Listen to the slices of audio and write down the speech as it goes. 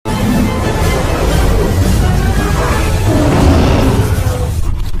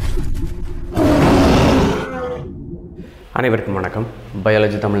அனைவருக்கும் வணக்கம்.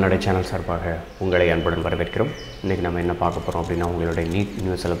 Biology Tamil Nadu channel சார்பாக உங்களை அன்புடன் வரவேற்கிறோம். இன்றைக்கி நம்ம என்ன பார்க்க போகிறோம் அப்படின்னா, உங்களுடைய நீட்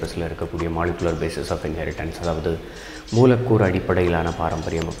நியூ சிலபஸில் இருக்கக்கூடிய மாலிகுலர் பேசிஸ் ஆஃப் இன்ஹெரிட்டன்ஸ், அதாவது மூலக்கூறு அடிப்படையிலான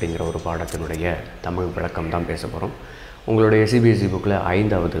பாரம்பரியம் அப்படிங்கிற ஒரு பாடத்தினுடைய தமிழ் விளக்கம் தான் பேச போகிறோம். உங்களுடைய Cbse புக்கில்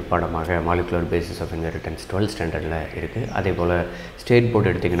 5வது பாடமாக molecular basis of inheritance 12th ஸ்டாண்டர்டில் இருக்குது. அதே போல் ஸ்டேட்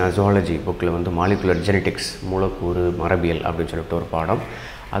போர்டு எடுத்திங்கன்னா Zoology புக்கில் வந்து மாலிகுலர் ஜெனட்டிக்ஸ், மூலக்கூறு மரபியல் அப்படின்னு சொல்லிட்டு ஒரு பாடம்,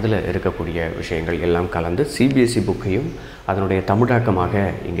 அதில் இருக்கக்கூடிய விஷயங்கள் எல்லாம் கலந்து Cbse புக்கையும் அதனுடைய தமிழாக்கமாக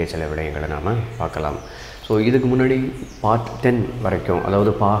இங்கே சில விடயங்களை நாம் பார்க்கலாம். ஸோ இதுக்கு முன்னாடி பார்ட் 10 வரைக்கும்,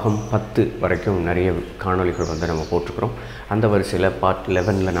 அதாவது பாகம் 10 வரைக்கும் நிறைய காணொளிகள் வந்து நம்ம போட்டிருக்கிறோம். அந்த வரிசையில் பார்ட்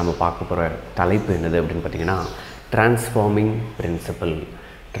 11ல் நம்ம பார்க்க போகிற தலைப்பு என்னது அப்படின்னு பார்த்திங்கன்னா, டிரான்ஸ்ஃபார்மிங் பிரின்சிபல்.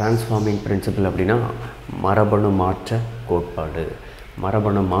 டிரான்ஸ்ஃபார்மிங் பிரின்சிபல் அப்படின்னா மரபணு மாற்ற கோட்பாடு.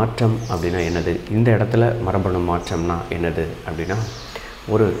 மரபணு மாற்றம் அப்படின்னா என்னது, இந்த இடத்துல மரபணு மாற்றம்னா என்னது அப்படின்னா,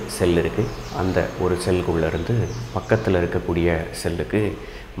 ஒரு செல் இருக்குது, அந்த ஒரு செல்லுக்குள்ளேருந்து பக்கத்தில் இருக்கக்கூடிய செல்லுக்கு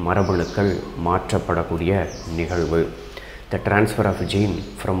மரபணுக்கள் மாற்றப்படக்கூடிய நிகழ்வு. The transfer of gene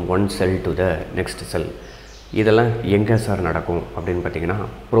from one sell to the next செல். இதெல்லாம் எங்கே சார் நடக்கும் அப்படின்னு பார்த்திங்கன்னா,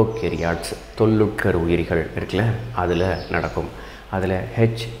 ப்ரோகேரியாட்ஸ், தொல்லுட்கரு உயிரிகள் இருக்குல்ல, அதில் நடக்கும். அதில்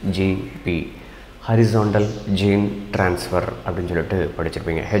HGP, ஹரிசாண்டல் ஜீன் ட்ரான்ஸ்ஃபர் அப்படின்னு சொல்லிட்டு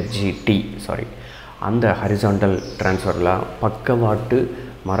படிச்சிருப்பீங்க. HGT அந்த ஹரிசாண்டல் ட்ரான்ஸ்ஃபரில் பக்கவாட்டு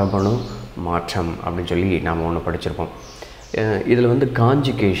மரபணு மாற்றம் அப்படின்னு சொல்லி நாம் ஒன்று படிச்சிருப்போம். இதில் வந்து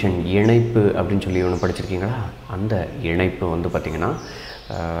காஞ்சுகேஷன், இணைப்பு அப்படின்னு சொல்லி ஒன்று படிச்சிருக்கீங்களா? அந்த இணைப்பு வந்து பார்த்திங்கன்னா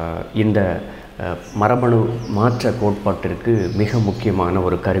இந்த மரபணு மாற்ற கோட்பாட்டிற்கு மிக முக்கியமான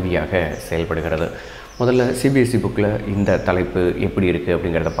ஒரு கருவியாக செயல்படுகிறது. முதல்ல Cbse புக்கில் இந்த தலைப்பு எப்படி இருக்குது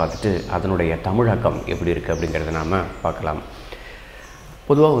அப்படிங்கிறத பார்த்துட்டு அதனுடைய தமிழாக்கம் எப்படி இருக்குது அப்படிங்கிறத நாம் பார்க்கலாம்.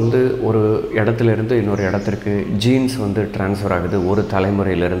 பொதுவாக வந்து ஒரு இடத்துலேருந்து இன்னொரு இடத்திற்கு ஜீன்ஸ் வந்து ட்ரான்ஸ்ஃபர் ஆகுது. ஒரு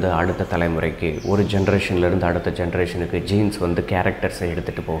தலைமுறையிலேருந்து அடுத்த தலைமுறைக்கு, ஒரு ஜென்ரேஷன்லேருந்து அடுத்த ஜென்ரேஷனுக்கு ஜீன்ஸ் வந்து கேரக்டர்ஸை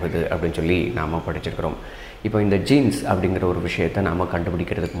எடுத்துகிட்டு போகுது அப்படின்னு சொல்லி நாம் படிச்சிருக்கிறோம். இப்போ இந்த ஜீன்ஸ் அப்படிங்கிற ஒரு விஷயத்தை நாம்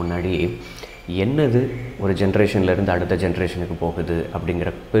கண்டுபிடிக்கிறதுக்கு முன்னாடி என்னது ஒரு ஜென்ரேஷன்லேருந்து அடுத்த ஜென்ரேஷனுக்கு போகுது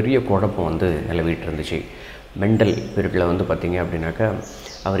அப்படிங்கிற பெரிய குழப்பம் வந்து நிலவிட்டு இருந்துச்சு. மெண்டல் பீரியடில் வந்து பார்த்திங்க அப்படின்னாக்கா,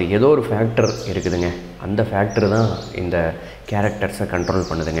 அவர் ஏதோ ஒரு ஃபேக்டர் இருக்குதுங்க, அந்த ஃபேக்டர் தான் இந்த கேரக்டர்ஸை கண்ட்ரோல்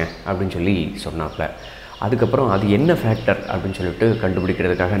பண்ணுதுங்க அப்படின்னு சொல்லி சொன்னாப்ல. அதுக்கப்புறம் அது என்ன ஃபேக்டர் அப்படின்னு சொல்லிட்டு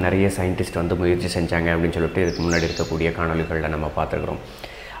கண்டுபிடிக்கிறதுக்காக நிறைய சயின்டிஸ்ட் வந்து முயற்சி செஞ்சாங்க அப்படின்னு சொல்லிட்டு இதுக்கு முன்னாடி இருக்கக்கூடிய காணொலிகளில் நம்ம பார்த்துருக்குறோம்.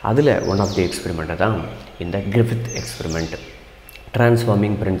 அதில் ஒன் ஆஃப் தி எக்ஸ்பெரிமெண்ட்டை தான் இந்த Griffith experiment,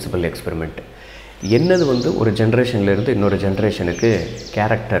 transforming principal experiment. என்னது வந்து ஒரு ஜென்ரேஷன்லேருந்து இன்னொரு ஜென்ரேஷனுக்கு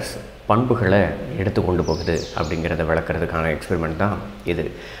கேரக்டர்ஸ், பண்புகளை எடுத்து கொண்டு போகுது அப்படிங்கிறத விளக்கிறதுக்கான எக்ஸ்பெரிமெண்ட் தான் இது.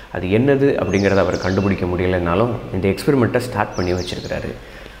 அது என்னது அப்படிங்கிறத அவர் கண்டுபிடிக்க முடியலைன்னாலும் இந்த எக்ஸ்பெரிமெண்ட்டை ஸ்டார்ட் பண்ணி வச்சுருக்கிறாரு.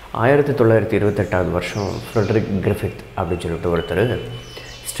 1928 வருஷம் ஃப்ரெட்ரிக் கிரிஃபித் அப்படின்னு சொல்லிட்டு ஒருத்தர்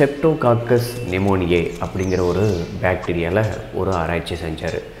ஸ்ட்ரெப்டோகாக்கஸ் நிமோனியே அப்படிங்கிற ஒரு பாக்டீரியாவில் ஒரு ஆராய்ச்சி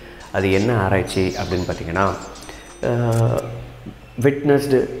செஞ்சார். அது என்ன ஆராய்ச்சி அப்படின்னு பார்த்திங்கன்னா,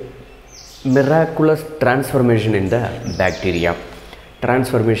 விட்னஸ்டு மிராக்குலஸ் டிரான்ஸ்ஃபர்மேஷன் இன் த பாக்டீரியா.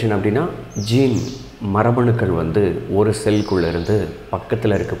 டிரான்ஸ்ஃபர்மேஷன் அப்படின்னா ஜீன், மரபணுக்கள் வந்து ஒரு செல்லுக்குள்ளேருந்து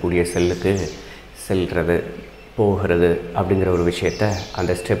பக்கத்தில் இருக்கக்கூடிய செல்லுக்கு செல்கிறது, போகிறது அப்படிங்கிற ஒரு விஷயத்தை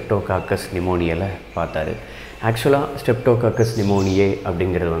அந்த ஸ்ட்ரெப்டோகாக்கஸ் நிமோனியாவில் பார்த்தாரு. ஆக்சுவலாக ஸ்ட்ரெப்டோகாக்கஸ் நிமோனியே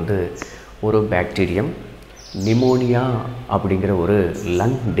அப்படிங்கிறது வந்து ஒரு பாக்டீரியம். நிமோனியா அப்படிங்கிற ஒரு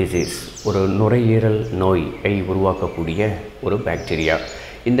லங் டிசீஸ், ஒரு நுரையீரல் நோயை உருவாக்கக்கூடிய ஒரு பாக்டீரியா.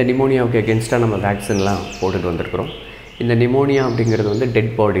 இந்த நிமோனியாவுக்கு எகென்ஸ்டாக நம்ம வேக்சின்லாம் போட்டுட்டு வந்திருக்கிறோம். இந்த நிமோனியா அப்படிங்கிறது வந்து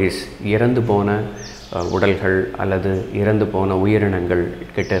டெட் பாடிஸ், இறந்து போன உடல்கள் அல்லது இறந்து போன உயிரினங்கள்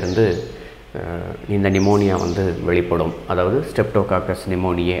கிட்டேருந்து இந்த நிமோனியா வந்து வெளிப்படும். அதாவது ஸ்ட்ரெப்டோகாக்கஸ்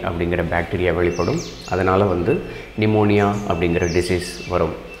நிமோனியே அப்படிங்கிற பாக்டீரியா வெளிப்படும். அதனால் வந்து நிமோனியா அப்படிங்கிற டிசீஸ்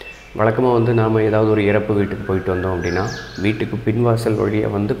வரும். வழக்கமாக வந்து நாம் ஏதாவது ஒரு இறப்பு வீட்டுக்கு போயிட்டு வந்தோம் அப்படின்னா, வீட்டுக்கு பின்வாசல்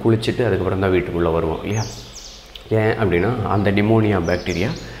வழியாக வந்து குளிச்சுட்டு அதுக்கப்புறம் தான் வீட்டுக்குள்ளே வருவோம் இல்லையா? ஏன் அப்படின்னா, அந்த நிமோனியா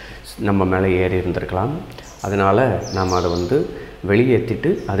பாக்டீரியா நம்ம மேலே ஏறி இருந்திருக்கலாம். அதனால் நாம் அதை வந்து வெளியேற்றிட்டு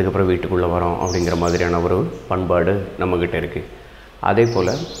அதுக்கப்புறம் வீட்டுக்குள்ளே வரோம் அப்படிங்கிற மாதிரியான ஒரு பண்பாடு நம்மக்கிட்ட இருக்குது. அதே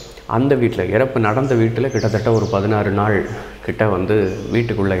போல் அந்த வீட்டில், இறப்பு நடந்த வீட்டில் கிட்டத்தட்ட ஒரு 16 நாள் கிட்ட வந்து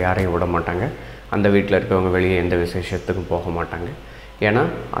வீட்டுக்குள்ளே யாரையும் விட மாட்டாங்க. அந்த வீட்டில் இருக்கவங்க வெளியே எந்த விசேஷத்துக்கும் போக மாட்டாங்க. ஏன்னா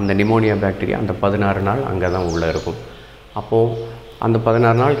அந்த நிமோனியா பாக்டீரியா அந்த 16 நாள் அங்கே தான் உள்ளே இருக்கும். அப்போது அந்த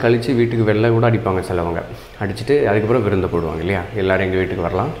 16 நாள் கழித்து வீட்டுக்கு வெளில கூட அடிப்பாங்க சிலவங்க. அடிச்சுட்டு அதுக்கப்புறம் விருந்து போடுவாங்க இல்லையா? எல்லோரும் எங்கள் வீட்டுக்கு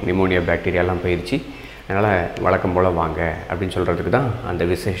வரலாம், நிமோனியா பாக்டீரியாலாம் போயிடுச்சு, அதனால் வழக்கம் போல் வாங்க அப்படின்னு சொல்கிறதுக்கு தான் அந்த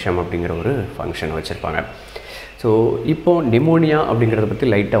விசேஷம் அப்படிங்கிற ஒரு ஃபங்க்ஷன் வச்சுருப்பாங்க. ஸோ இப்போது நிமோனியா அப்படிங்கிறத பற்றி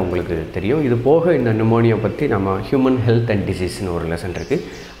லைட்டாக உங்களுக்கு தெரியும். இது போக இந்த நிமோனியா பற்றி நம்ம ஹியூமன் ஹெல்த் அண்ட் டிசீஸ்னு ஒரு லெசன் இருக்குது.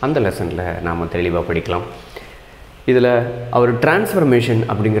 அந்த லெசனில் நாம் தெளிவாக படிக்கலாம். இதில் அவர் டிரான்ஸ்ஃபர்மேஷன்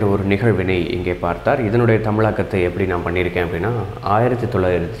அப்படிங்கிற ஒரு நிகழ்வினை இங்கே பார்த்தார். இதனுடைய தமிழாக்கத்தை எப்படி நான் பண்ணியிருக்கேன் அப்படின்னா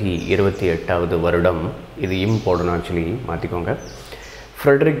 1928 வருடம், இது போடணும் ஆக்சுவலி மாற்றிக்கோங்க.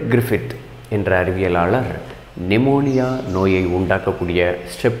 ஃப்ரெட்ரிக் கிரிஃபித் என்ற அறிவியலாளர் நிமோனியா நோயை உண்டாக்கக்கூடிய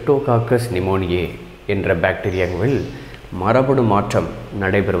ஸ்ட்ரெப்டோகாக்கஸ் நிமோனியே என்ற பாக்டீரியாவில் மரபணு மாற்றம்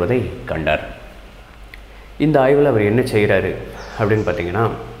நடைபெறுவதை கண்டார். இந்த ஆய்வில் அவர் என்ன செய்கிறாரு அப்படின்னு பார்த்தீங்கன்னா,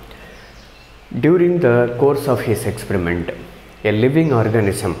 during the course of his experiment a living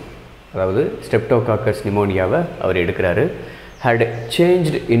organism, அதாவது ஸ்ட்ரெப்டோகாக்கஸ் நிமோனியாவை அவர் எடுக்கிறாரு, had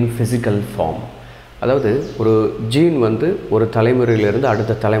changed in physical form. அதாவது ஒரு ஜீன் வந்து ஒரு தலைமுறையிலிருந்து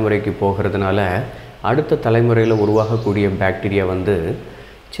அடுத்த தலைமுறைக்கு போகிறதுனால அடுத்த தலைமுறையில் உருவாகக்கூடிய பாக்டீரியா வந்து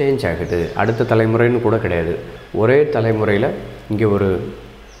சேஞ்ச் ஆகுது. அடுத்த தலைமுறைன்னு கூட கிடையாது, ஒரே தலைமுறையில் இங்கே ஒரு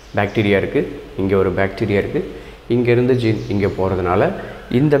பாக்டீரியா இருக்குது, இங்கே ஒரு பாக்டீரியா இருக்குது, இங்கேருந்து ஜீன் இங்கே போகிறதுனால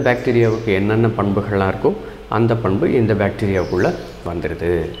இந்த பாக்டீரியாவுக்கு என்னென்ன பண்புகள்லாம் இருக்கோ அந்த பண்பு இந்த பாக்டீரியாவுக்குள்ளே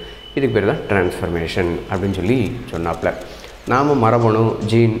வந்துடுது. இதுக்கு பேர் தான் டிரான்ஸ்ஃபர்மேஷன் அப்படின்னு சொல்லி சொன்னாப்புல. நாம் மரபணு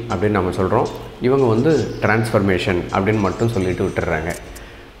ஜீன் அப்படின்னு நம்ம சொல்கிறோம், இவங்க வந்து டிரான்ஸ்ஃபர்மேஷன் அப்படின்னு மட்டும் சொல்லிட்டு விட்டுறாங்க.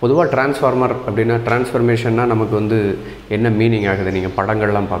 பொதுவாக டிரான்ஸ்ஃபார்மர் அப்படின்னா டிரான்ஸ்ஃபர்மேஷன்னா நமக்கு வந்து என்ன மீனிங் ஆகுது, நீங்கள்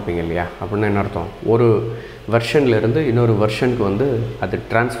படங்கள்லாம் பார்ப்பீங்க இல்லையா, அப்படின்னா என்ன அர்த்தம், ஒரு வெர்ஷன்லேருந்து இன்னொரு வெர்ஷனுக்கு வந்து அது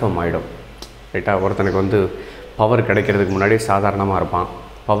டிரான்ஸ்ஃபார்ம் ஆகிடும். ரைட்டாக, ஒருத்தனுக்கு வந்து பவர் கிடைக்கிறதுக்கு முன்னாடி சாதாரணமாக இருப்பான்,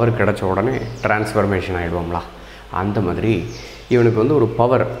 பவர் கிடைச்ச உடனே டிரான்ஸ்ஃபர்மேஷன் ஆகிடுவோம்ல, அந்த மாதிரி இவனுக்கு வந்து ஒரு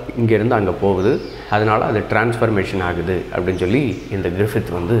பவர் இங்கேருந்து அங்கே போகுது, அதனால் அது டிரான்ஸ்ஃபர்மேஷன் ஆகுது அப்படின்னு சொல்லி இந்த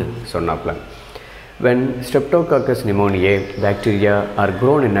கிரிஃபித் வந்து சொன்னாப்புல. When Streptococcus pneumoniae bacteria are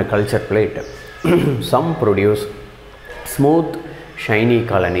grown in a culture plate, some produce smooth, shiny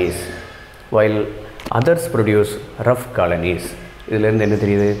colonies, while others produce rough colonies. இதிலேருந்து என்ன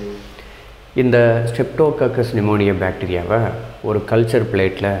தெரியுது, இந்த Streptococcus pneumoniae பாக்டீரியாவை ஒரு கல்ச்சர்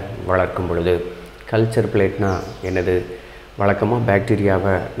பிளேட்டில் வளர்க்கும் பொழுது, கல்ச்சர் பிளேட்னா என்னது, வழக்கமாக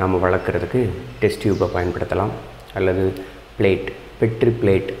பாக்டீரியாவை நம்ம வளர்க்குறதுக்கு டெஸ்ட் டியூப்பை பயன்படுத்தலாம், அல்லது பிளேட், பெட்ரி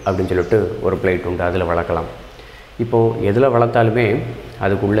பிளேட் அப்படின்னு சொல்லிட்டு ஒரு பிளேட் உண்டு, அதில் வளர்க்கலாம். இப்போது எதில் வளர்த்தாலுமே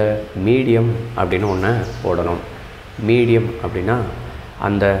அதுக்குள்ளே மீடியம் அப்படின்னு ஒன்று போடணும். மீடியம் அப்படின்னா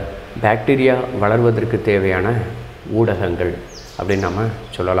அந்த பாக்டீரியா வளர்வதற்கு தேவையான ஊடகங்கள் அப்படின்னு நம்ம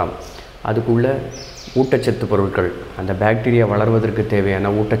சொல்லலாம். அதுக்குள்ளே ஊட்டச்சத்து பொருட்கள், அந்த பாக்டீரியா வளர்வதற்கு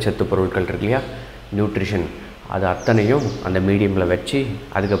தேவையான ஊட்டச்சத்து பொருட்கள் இருக்கு இல்லையா, நியூட்ரிஷன், அது அத்தனையும் அந்த மீடியமில் வச்சு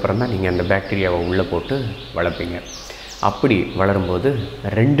அதுக்கப்புறம் தான் நீங்கள் அந்த பாக்டீரியாவை உள்ளே போட்டு வளர்ப்பீங்க. அப்படி வளரும்போது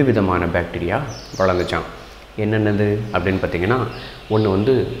 2 விதமான பாக்டீரியா வளர்ந்துச்சான். என்னென்னது அப்படின்னு பார்த்திங்கன்னா, ஒன்று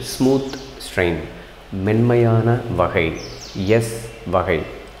வந்து ஸ்மூத் ஸ்ட்ரெயின், மென்மையான வகை, எஸ் வகை,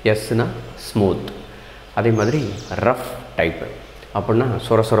 எஸ்னா ஸ்மூத். அதே மாதிரி ரஃப் டைப்பு அப்படின்னா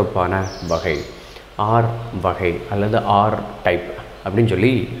சொரசொரப்பான வகை, ஆர் வகை அல்லது ஆர் டைப் அப்படின்னு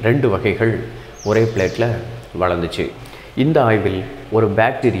சொல்லி 2 வகைகள் ஒரே பிளேட்டில் வளர்ந்துச்சு. இந்த ஆய்வில் ஒரு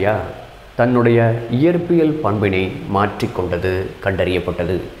பாக்டீரியா தன்னுடைய இயற்பியல் பண்பினை மாற்றிக்கொண்டது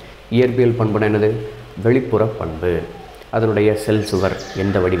கண்டறியப்பட்டது. இயற்பியல் பண்புனா என்னது, வெளிப்புற பண்பு. அதனுடைய செல் சுவர்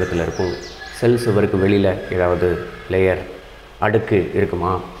எந்த வடிவத்தில் இருக்கும், செல் சுவருக்கு வெளியில் ஏதாவது லேயர் அடுக்கு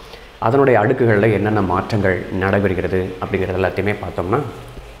இருக்குமா, அதனுடைய அடுக்குகளில் என்னென்ன மாற்றங்கள் நடைபெறுகிறது அப்படிங்கிறது எல்லாத்தையுமே பார்த்தோம்னா,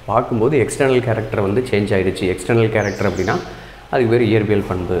 பார்க்கும்போது எக்ஸ்டர்னல் கேரக்டர் வந்து சேஞ்ச் ஆகிடுச்சு. எக்ஸ்டர்னல் கேரக்டர் அப்படின்னா அதுக்கு வேறு இயற்பியல்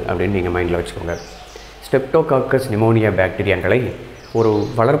பண்பு அப்படின்னு நீங்கள் மைண்டில் வச்சுக்கோங்க. ஸ்ட்ரெப்டோகாக்கஸ் நிமோனியா பாக்டீரியாக்களை ஒரு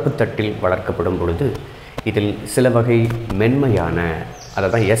வளர்ப்பு தட்டில் வளர்க்கப்படும் பொழுது இதில் சில வகை மென்மையான, அதை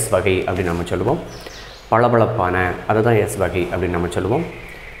தான் எஸ் வகை அப்படின்னு நம்ம சொல்லுவோம், பளபளப்பான, அதை தான் எஸ் வகை அப்படின்னு நம்ம சொல்லுவோம்.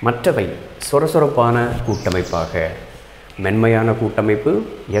 மற்றவை சொரசொரப்பான கூட்டமைப்பாக, மென்மையான கூட்டமைப்பு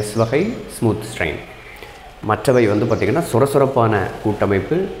எஸ் வகை ஸ்மூத் ஸ்ட்ரெயின், மற்றவை வந்து பார்த்திங்கன்னா சொரசொரப்பான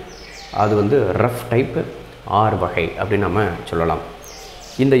கூட்டமைப்பு, அது வந்து ரஃப் டைப்பு ஆர் வகை அப்படின்னு நம்ம சொல்லலாம்.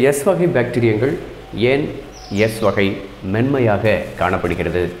 இந்த எஸ் வகை பாக்டீரியங்கள் ஏன் எஸ் வகை மென்மையாக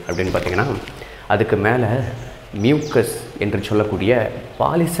காணப்படுகிறது அப்படின்னு பார்த்திங்கன்னா, அதுக்கு மேலே மியூக்கஸ் என்று சொல்லக்கூடிய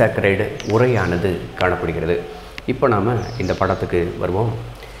பாலிசாக்கரைடு உரையானது காணப்படுகிறது. இப்போ நாம் இந்த படத்துக்கு வருவோம்.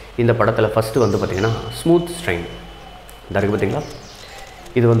 இந்த படத்தில் ஃபஸ்ட்டு வந்து பார்த்திங்கன்னா ஸ்மூத் ஸ்ட்ரெயின் இருக்குது பார்த்திங்களா,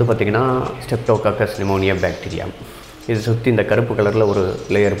 இது வந்து பார்த்திங்கன்னா ஸ்ட்ரெப்டோகாக்கஸ் நிமோனியா பாக்டீரியா. இது சுற்றி இந்த கருப்பு கலரில் ஒரு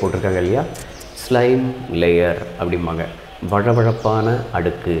லேயர் போட்டிருக்காங்க இல்லையா, ஸ்லைம் லேயர் அப்படிம்பாங்க, வழவழப்பான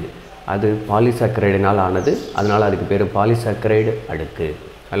அடுக்கு. அது பாலிசாக்கரைடினால் ஆனது, அதனால் அதுக்கு பேர் பாலிசாக்கரைடு அடுக்கு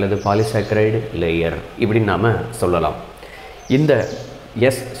அல்லது பாலிசாக்கரைடு லேயர் இப்படின்னு நாம் சொல்லலாம். இந்த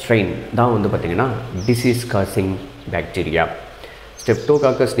எஸ் ஸ்ட்ரெயின் தான் வந்து பார்த்திங்கன்னா disease causing bacteria.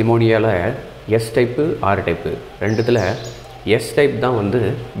 Streptococcus நிமோனியாவில் S type R type ரெண்டுத்தில் S type தான் வந்து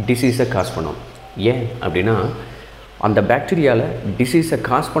டிசீஸை காஸ் பண்ணும். ஏன் அப்படின்னா அந்த பாக்டீரியாவில் டிசீஸை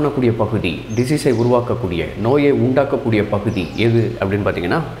காஸ் பண்ணக்கூடிய பகுதி, டிசீஸை உருவாக்கக்கூடிய, நோயை உண்டாக்கக்கூடிய பகுதி எது அப்படின்னு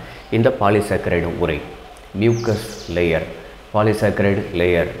பார்த்திங்கன்னா இந்த பாலிசாக்கரைடு உரை. Mucus layer, polysaccharide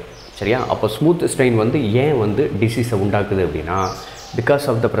layer. சரியா? அப்போ ஸ்மூத் ஸ்ட்ரெயின் வந்து ஏன் வந்து டிசீஸை உண்டாக்குது அப்படின்னா because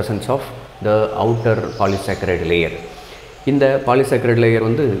of the presence of the outer polysaccharide layer. இந்த பாலிசாக்கரைடு லேயர்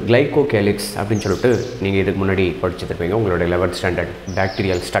வந்து கிளைகோகேலிக்ஸ் அப்படின்னு சொல்லிட்டு நீங்கள் இதுக்கு முன்னாடி படிச்சுருப்பீங்க உங்களுடைய 11th standard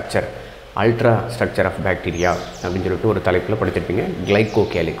bacterial structure, ultra structure of bacteria அப்படின்னு சொல்லிட்டு ஒரு தலைப்பில் படிச்சிருப்பீங்க.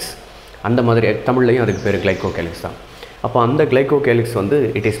 கிளைகோகேலிக்ஸ் அந்த மாதிரி தமிழ்லையும் அதுக்கு பேர் கிளைகோகேலிக்ஸ் தான். அப்போ அந்த கிளைகோகேலிக்ஸ் வந்து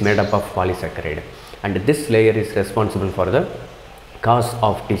it is made up of polysaccharide and this layer is responsible for the cause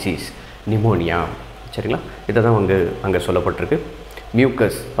of disease pneumonia. சரிங்களா? இதை தான் அங்கே சொல்லப்பட்டிருக்கு.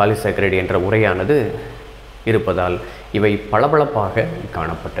 மியூக்கஸ் பாலிசாக்கரைடு என்ற உரையானது இருப்பதால் இவை பளபளப்பாக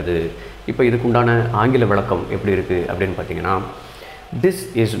காணப்பட்டது. இப்போ இதுக்குண்டான ஆங்கில விளக்கம் எப்படி இருக்குது அப்படின்னு பார்த்தீங்கன்னா, this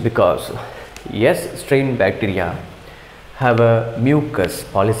is because S strain bacteria have a mucus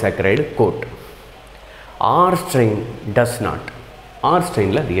polysaccharide coat. R strain does not. R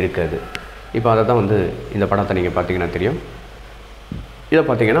strainல அது இருக்காது. இப்போ அதை தான் வந்து இந்த படத்தை நீங்கள் பார்த்தீங்கன்னா தெரியும். இதை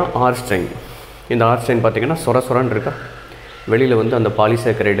பார்த்தீங்கன்னா R strain. இந்த R strain பார்த்தீங்கன்னா சொரன்னு இருக்கா, வெளியில் வந்து அந்த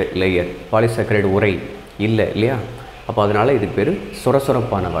பாலிசாக்கரைடு லேயர், பாலிசாக்கரைடு உரை இல்லை இல்லையா? அப்போ அதனால் இதுக்கு பேர்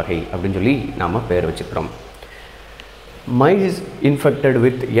சொரப்பான வகை அப்படின்னு சொல்லி நாம் பேர் வச்சுக்கிறோம். mice infected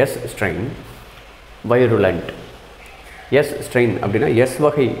with S strain virulent. S strain அப்படின்னா எஸ்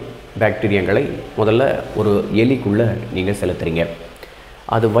வகை பாக்டீரியங்களை முதல்ல ஒரு எலிக்குள்ளே நீங்கள் செலுத்துறீங்க.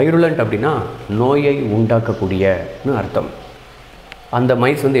 அது வைருலண்ட் அப்படின்னா நோயை உண்டாக்கக்கூடியன்னு அர்த்தம். அந்த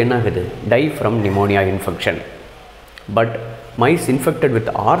மைஸ் வந்து என்ன ஆகுது? Tie from pneumonia infection. But mice infected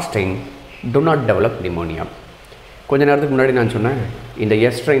with R strain to not develop pneumonia. கொஞ்ச நேரத்துக்கு முன்னாடி நான் சொன்னேன், இந்த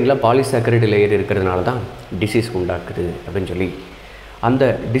எஸ் ஸ்ட்ரெயினில் பாலிசாக்கரைடு லேயர் இருக்கிறதுனால தான் டிசீஸ் உண்டாக்குது அப்படின்னு சொல்லி. அந்த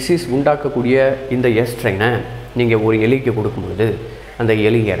டிசீஸ் உண்டாக்கக்கூடிய இந்த எஸ் ஸ்ட்ரெயினை நீங்கள் ஒரு எலிக்கு கொடுக்கும்பொழுது அந்த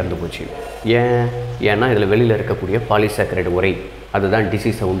எலி இறந்து போச்சு. ஏன்னா இதில் வெளியில் இருக்கக்கூடிய பாலிசாக்கரைடு உரை அதுதான்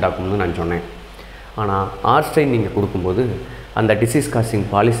டிசீஸை உண்டாக்கும்னு நான் சொன்னேன். ஆனால் ஆர் ஸ்ட்ரெயின் நீங்கள் கொடுக்கும்போது அந்த டிசீஸ் காசிங்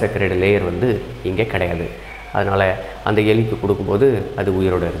பாலிசாக்கரைடு லேயர் வந்து இங்கே கிடையாது. அதனால் அந்த எலிக்கு கொடுக்கும்போது அது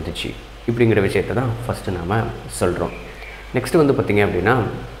உயிரோடு இருந்துச்சு. இப்படிங்கிற விஷயத்தை தான் ஃபஸ்ட்டு நாம் சொல்கிறோம். நெக்ஸ்ட்டு வந்து பார்த்திங்க அப்படின்னா,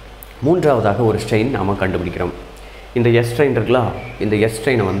 மூன்றாவதாக ஒரு ஸ்ட்ரெயின் நாம் கண்டுபிடிக்கிறோம். இந்த எஸ் ஸ்ட்ரெயின் இருக்கலாம், இந்த எஸ்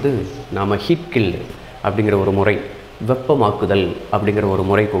ஸ்ட்ரெயினை வந்து நாம் ஹீட் கில் அப்படிங்கிற ஒரு முறை, வெப்பமாக்குதல் அப்படிங்கிற ஒரு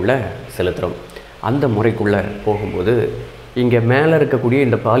முறைக்குள்ளே செலுத்துகிறோம். அந்த முறைக்குள்ளே போகும்போது இங்கே மேலே இருக்கக்கூடிய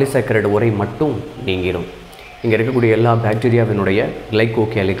இந்த பாலிசாக்கரைடு உரை மட்டும் நீங்கிடும். இங்கே இருக்கக்கூடிய எல்லா பாக்டீரியாவினுடைய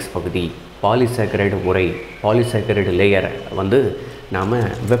கிளைகோகேலிக்ஸ் பகுதி, பாலிசாக்கரைடு உரை, பாலிசாக்கரைடு லேயர் வந்து நாம்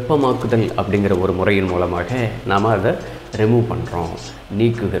வெப்பமாக்குதல் அப்படிங்கிற ஒரு முறையின் மூலமாக நாம் அதை ரிமூவ் பண்ணுறோம்,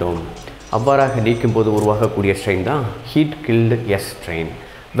 நீக்குகிறோம். அவ்வாறாக நீக்கும்போது உருவாகக்கூடிய ஸ்ட்ரெயின் தான் heat guild S strain,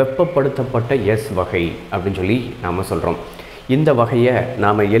 வெப்பப்படுத்தப்பட்ட S வகை அப்படின்னு சொல்லி நாம் சொல்கிறோம். இந்த வகையை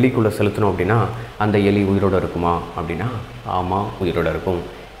நாம் எலிக்குள்ளே செலுத்தினோம் அப்படின்னா அந்த எலி உயிரோடு இருக்குமா அப்படின்னா ஆமாம், உயிரோடு இருக்கும்.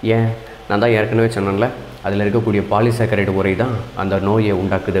 ஏன்? நான் தான் ஏற்கனவே சொன்னேன்ல, அதில் இருக்கக்கூடிய பாலிசாக்கரைடு உரை தான் அந்த நோயை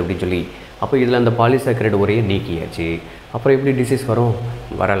உண்டாக்குது அப்படின்னு சொல்லி. அப்போ இதில் அந்த பாலிசாக்கரைடு உரையை நீக்கியாச்சு. அப்புறம் எப்படி டிசீஸ் வரும்?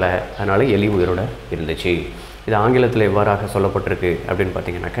 வரலை. அதனால் எலி உயிரோடு இருந்துச்சு. இது ஆங்கிலத்தில் எவ்வாறாக சொல்லப்பட்டிருக்கு அப்படின்னு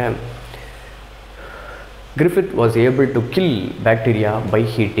பார்த்தீங்கன்னாக்கா, Griffith was able to kill bacteria by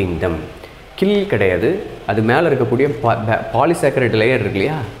heating them. Kill கிடையாது, அது மேலே இருக்கக்கூடிய பாலிசாக்கரைடு லேயர் இருக்கு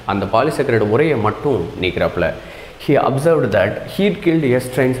இல்லையா, அந்த பாலிசாக்கரைடு உரையை மட்டும் நீக்கிறாப்புல. He observed that heat killed S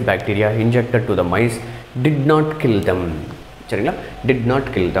strains bacteria injected to the mice did not kill them. சரிங்களா? did not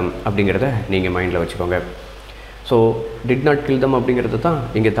kill them அப்படிங்கிறத நீங்கள் மைண்டில் வச்சுக்கோங்க. So did not kill them அப்படிங்கிறது தான்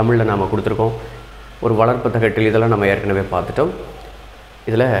இங்கே தமிழில் நாம் கொடுத்துருக்கோம். ஒரு வளர்ப்பு தகட்டில் இதெல்லாம் நம்ம ஏற்கனவே பார்த்துட்டோம்.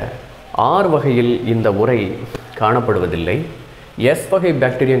 இதில் ஆர் வகையில் இந்த உரை காணப்படுவதில்லை. எஸ் வகை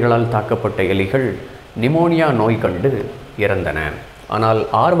பாக்டீரியங்களால் தாக்கப்பட்ட எலிகள் நிமோனியா நோய் கண்டு இறந்தன. ஆனால்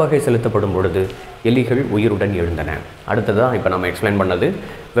ஆர் வகை செலுத்தப்படும் பொழுது எலிகள் உயிருடன் எழுந்தன. அடுத்ததான் இப்போ நம்ம எக்ஸ்பிளைன் பண்ணது,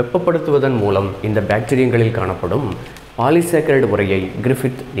 வெப்பப்படுத்துவதன் மூலம் இந்த பாக்டீரியங்களில் காணப்படும் பாலிசாக்கரைடு உரையை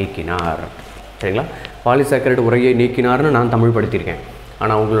கிரிஃபித் நீக்கினார். சரிங்களா? பாலிசாக்கரைடு உரையை நீக்கினார்னு நான் தமிழ் படுத்தியிருக்கேன்.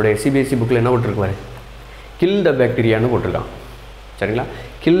 ஆனால் உங்களுடைய சிபிஎஸ்சி புக்கில் என்ன போட்டிருக்குவாரு? கில் த பாக்டீரியான்னு போட்டிருக்கான். சரிங்களா?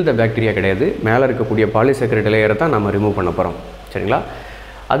 கில் த பாக்டீரியா கிடையாது, மேலே இருக்கக்கூடிய பாலிசாக்கரைடு லேயரை தான் நம்ம ரிமூவ் பண்ண போகிறோம். சரிங்களா?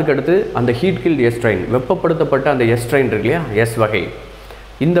 அதுக்கடுத்து அந்த ஹீட் கில்டு எஸ் ஸ்ட்ரெயின், வெப்பப்படுத்தப்பட்ட அந்த எஸ் ஸ்ட்ரெயின் இருக்கு இல்லையா, எஸ் வகை,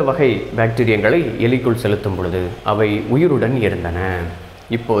 இந்த வகை பாக்டீரியங்களை எலிக்குள் செலுத்தும் பொழுது அவை உயிருடன் இருந்தன.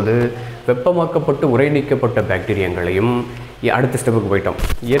 இப்போது வெப்பமாக்கப்பட்டு உரை நீக்கப்பட்ட பாக்டீரியங்களையும் அடுத்த ஸ்டெப்புக்கு போயிட்டோம்.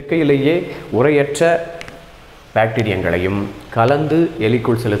 இயற்கையிலேயே உரையற்ற பாக்டீரியங்களையும் கலந்து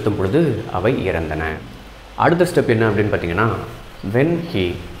எலிக்குள் செலுத்தும் பொழுது அவை இறந்தன. அடுத்த ஸ்டெப் என்ன அப்படின்னு பார்த்தீங்கன்னா,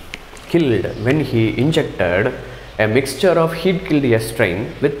 when he injected a mixture of heat killed S strain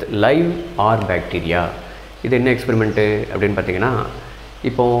with live R bacteria. இது என்ன எக்ஸ்பெரிமெண்ட்டு அப்படின்னு பார்த்தீங்கன்னா,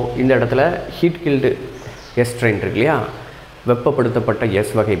 இப்போது இந்த இடத்துல ஹீட் கில்டு எஸ் ஸ்ட்ரெயின் இருக்கு இல்லையா, வெப்பப்படுத்தப்பட்ட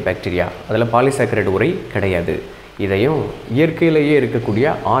எஸ் வகை பாக்டீரியா, அதில் பாலிசாக்கரைடு உரை கிடையாது. இதையும் இயற்கையிலேயே இருக்கக்கூடிய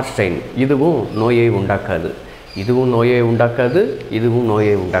ஆர்ஸ்டைன், இதுவும் நோயை உண்டாக்காது, இதுவும் நோயை உண்டாக்காது, இதுவும்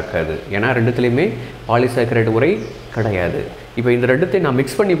நோயை உண்டாக்காது. ஏன்னா ரெண்டுத்துலேயுமே பாலிசாக்கரைடு உரை கிடையாது. இப்போ இந்த ரெண்டுத்தையும் நான்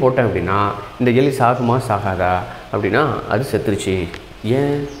மிக்ஸ் பண்ணி போட்டேன் அப்படின்னா இந்த எலி சாகுமா சாகாதா அப்படின்னா அது செத்துருச்சு.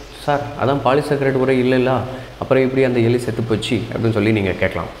 ஏன் சார், அதான் பாலிசாக்கரைடு உரை இல்லைல்ல, அப்புறம் எப்படி அந்த எலி செத்து போச்சு அப்படின்னு சொல்லி நீங்கள்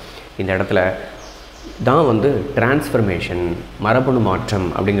கேட்கலாம். இந்த இடத்துல தான் வந்து டிரான்ஸ்ஃபர்மேஷன், மரபணு மாற்றம்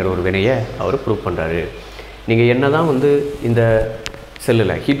அப்படிங்கிற ஒரு வினையை அவர் ப்ரூவ் பண்ணுறாரு. நீங்கள் என்ன தான் வந்து இந்த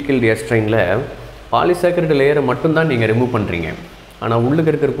செல்லில் ஹீட் கில்டு எஸ்ட்ரைனில் பாலிசாக்கரைடு லேயரை மட்டும்தான் நீங்கள் ரிமூவ் பண்ணுறீங்க, ஆனால்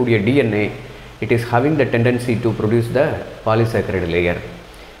உள்ளுக்கு இருக்கக்கூடிய DNA it is having the tendency to produce the polysaccharide layer.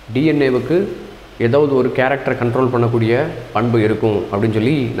 டிஎன்ஏவுக்கு ஏதாவது ஒரு கேரக்டரை கண்ட்ரோல் பண்ணக்கூடிய பண்பு இருக்கும் அப்படின்னு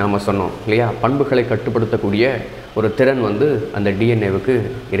சொல்லி நாம் சொன்னோம் இல்லையா. பண்புகளை கட்டுப்படுத்தக்கூடிய ஒரு திறன் வந்து அந்த டிஎன்ஏவுக்கு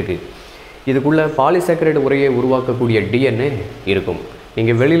இருக்குது. இதுக்குள்ளே பாலிசாக்கரைடு உரையை உருவாக்கக்கூடிய டிஎன்ஏ இருக்கும்.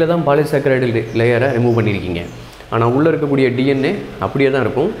 நீங்கள் வெளியில் தான் பாலிசாக்கரைடு லேயரை ரிமூவ் பண்ணியிருக்கீங்க, ஆனால் உள்ளே இருக்கக்கூடிய டிஎன்ஏ அப்படியே தான்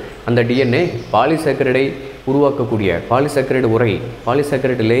இருக்கும். அந்த டிஎன்ஏ பாலிசாக்கரைடை உருவாக்கக்கூடிய பாலிசாக்கரைடு உரை,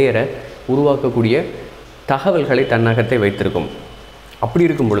 பாலிசாக்கரைடு லேயரை உருவாக்கக்கூடிய தகவல்களை தன்னகத்தை வைத்திருக்கும். அப்படி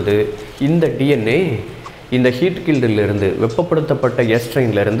இருக்கும் பொழுது இந்த டிஎன்ஏ இந்த ஹீட் கில்டிலிருந்து, வெப்பப்படுத்தப்பட்ட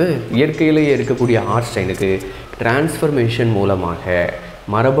எஸ்ட்ரைன்லேருந்து இயற்கையிலேயே இருக்கக்கூடிய ஆர்ஸ்டைனுக்கு டிரான்ஸ்ஃபர்மேஷன் மூலமாக,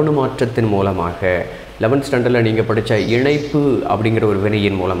 மரபணு மாற்றத்தின் மூலமாக, 11th ஸ்டாண்டர்டில் நீங்கள் படித்த இணைப்பு அப்படிங்கிற ஒரு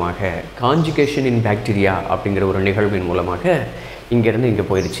வினையின் மூலமாக, காஞ்சுகேஷன் இன் பாக்டீரியா அப்படிங்கிற ஒரு நிகழ்வின் மூலமாக இங்கேருந்து இங்கே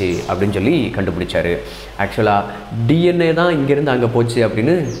போயிடுச்சு அப்படின்னு சொல்லி கண்டுபிடிச்சார். ஆக்சுவலாக டிஎன்ஏ தான் இங்கேருந்து அங்கே போச்சு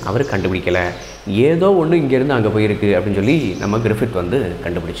அப்படின்னு அவர் கண்டுபிடிக்கலை, ஏதோ ஒன்று இங்கேருந்து அங்கே போயிருக்கு அப்படின்னு சொல்லி நம்ம கிரிஃபித் வந்து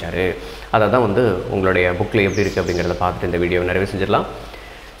கண்டுபிடிச்சார். அதை தான் வந்து உங்களுடைய புக்கில் எப்படி இருக்குது அப்படிங்கிறத பார்த்துட்டு இந்த வீடியோவை நிறைவே செஞ்சிடலாம்.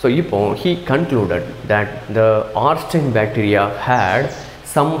 ஸோ இப்போ he concluded that the Arstein bacteria had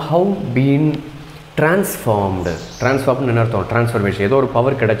somehow been transformed. Transformed என்ன அர்த்தம்? டிரான்ஸ்ஃபர்மேஷன், ஏதோ ஒரு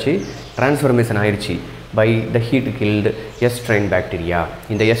பவர் கிடச்சி டிரான்ஸ்ஃபர்மேஷன் ஆயிடுச்சு by the heat killed எஸ்ட்ரைன் bacteria.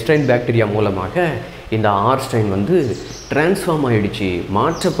 இந்த எஸ்ட்ரைன் பாக்டீரியா மூலமாக இந்த ஆர்ஸ்டைன் வந்து டிரான்ஸ்ஃபார்ம் ஆகிடுச்சு,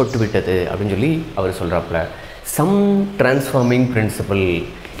 மாற்றப்பட்டு விட்டது அப்படின்னு சொல்லி அவர் சொல்கிறாப்புல. Some transforming principal.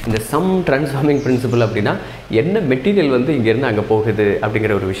 இந்த சம் டிரான்ஸ்ஃபார்மிங் பிரின்சிபல் அப்படின்னா என்ன மெட்டீரியல் வந்து இங்கேருந்து அங்கே போகுது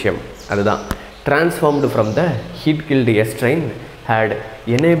அப்படிங்கிற ஒரு விஷயம். அதுதான் transformed from the heat guild எஸ்ட்ரைன் had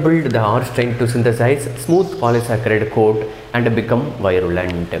enabled the Arstein to synthesize smooth polysaccharide coat and become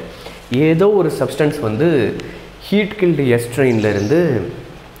virulent. ஏதோ ஒரு சப்ஸ்டன்ஸ் வந்து ஹீட் கில்டு எஸ்ட்ரைன்லேருந்து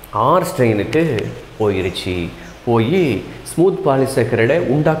ஆர்ஸ்டைனுக்கு போயிருச்சு, போய் ஸ்மூத் பாலிசாக்கரைடை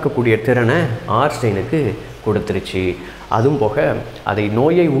உண்டாக்கக்கூடிய திறனை ஆர்ஸ்டைனுக்கு கொடுத்துருச்சு. அதுவும் போக அதை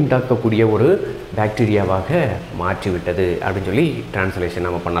நோயை உண்டாக்கக்கூடிய ஒரு பாக்டீரியாவாக மாற்றிவிட்டது அப்படின்னு சொல்லி டிரான்ஸ்லேஷன்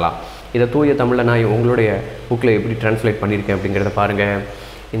நம்ம பண்ணலாம். இதை தூய தமிழில் நான் உங்களுடைய புக்கில் எப்படி டிரான்ஸ்லேட் பண்ணியிருக்கேன் அப்படிங்கிறத பாருங்கள்.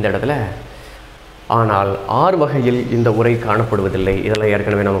 இந்த இடத்துல ஆனால் 6 வகையில் இந்த உரை காணப்படுவதில்லை, இதெல்லாம்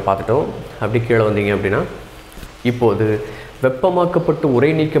ஏற்கனவே நம்ம பார்த்துட்டோம். அப்படி கீழே வந்தீங்க அப்படின்னா, இப்போது வெப்பமாக்கப்பட்டு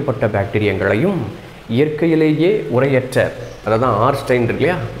உரை நீக்கப்பட்ட பாக்டீரியங்களையும் இயற்கையிலேயே உரையற்ற, அதாவது ஆர்ஸ்டைன் இருக்கு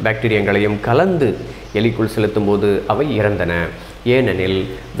இல்லையா, பாக்டீரியங்களையும் கலந்து எலிக்குள் செலுத்தும் போது அவை இறந்தன. ஏனெனில்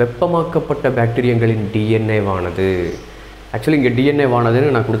வெப்பமாக்கப்பட்ட பாக்டீரியங்களின் டிஎன்ஏவானது, ஆக்சுவலி இங்கே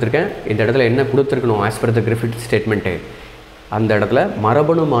டிஎன்ஏவானதுன்னு நான் கொடுத்துருக்கேன். இந்த இடத்துல என்ன கொடுத்துருக்கணும்? As per the Griffith statement, அந்த இடத்துல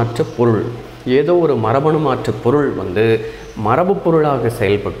மரபணு மாற்ற பொருள், ஏதோ ஒரு மரபணு மாற்ற பொருள் வந்து மரபு பொருளாக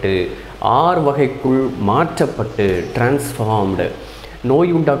செயல்பட்டு 6 வகைக்குள் மாற்றப்பட்டு டிரான்ஸ்ஃபார்ம்டு,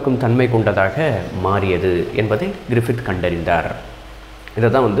 நோய் உண்டாக்கும் தன்மை கொண்டதாக மாறியது என்பதை கிரிஃபித் கண்டறிந்தார். இதை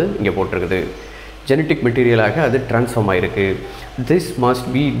தான் வந்து இங்கே போட்டிருக்குது. ஜெனட்டிக் மெட்டீரியலாக அது டிரான்ஸ்ஃபார்ம் ஆகிருக்கு. This must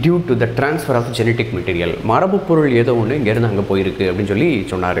be due to the transfer of genetic material. மரபு பொருள் ஏதோ ஒன்று இங்கேருந்து அங்கே போயிருக்கு அப்படின்னு சொல்லி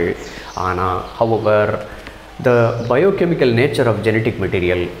சொன்னார். ஆனால் however the biochemical nature of genetic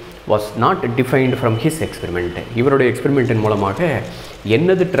material was not defined from his experiment. இவருடைய எக்ஸ்பெரிமெண்ட்டின் மூலமாக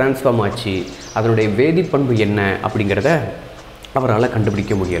என்னது டிரான்ஸ்ஃபார்ம் ஆச்சு, அதனுடைய வேதிப்பண்பு என்ன அப்படிங்கிறத அவரால்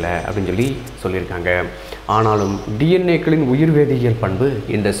கண்டுபிடிக்க முடியலை அப்படின்னு சொல்லி சொல்லியிருக்காங்க. ஆனாலும் டிஎன்ஏக்களின் உயிர் வேதியியல் பண்பு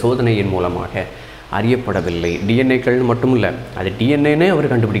இந்த சோதனையின் மூலமாக அறியப்படவில்லை. டிஎன்ஏக்கள் மட்டும் இல்லை, அது டிஎன்ஏனே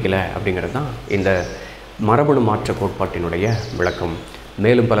அவர் கண்டுபிடிக்கலை அப்படிங்கிறது தான் இந்த மரபணு மாற்ற கோட்பாட்டினுடைய விளக்கம்.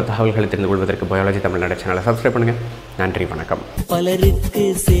 மேலும் பல தகவல்களை தெரிந்து கொள்வதற்கு பயாலஜி தமிழ்நாடு சேனலை சப்ஸ்கிரைப் பண்ணுங்கள். நன்றி, வணக்கம். பலருக்கு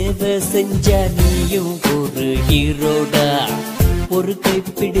சேவை செஞ்ச நீயும் ஒரு ஹீரோடா, ஒரு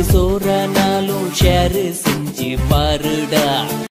கைப்பிடி சோறானாலும் ஷேர் செஞ்சு பாருடா.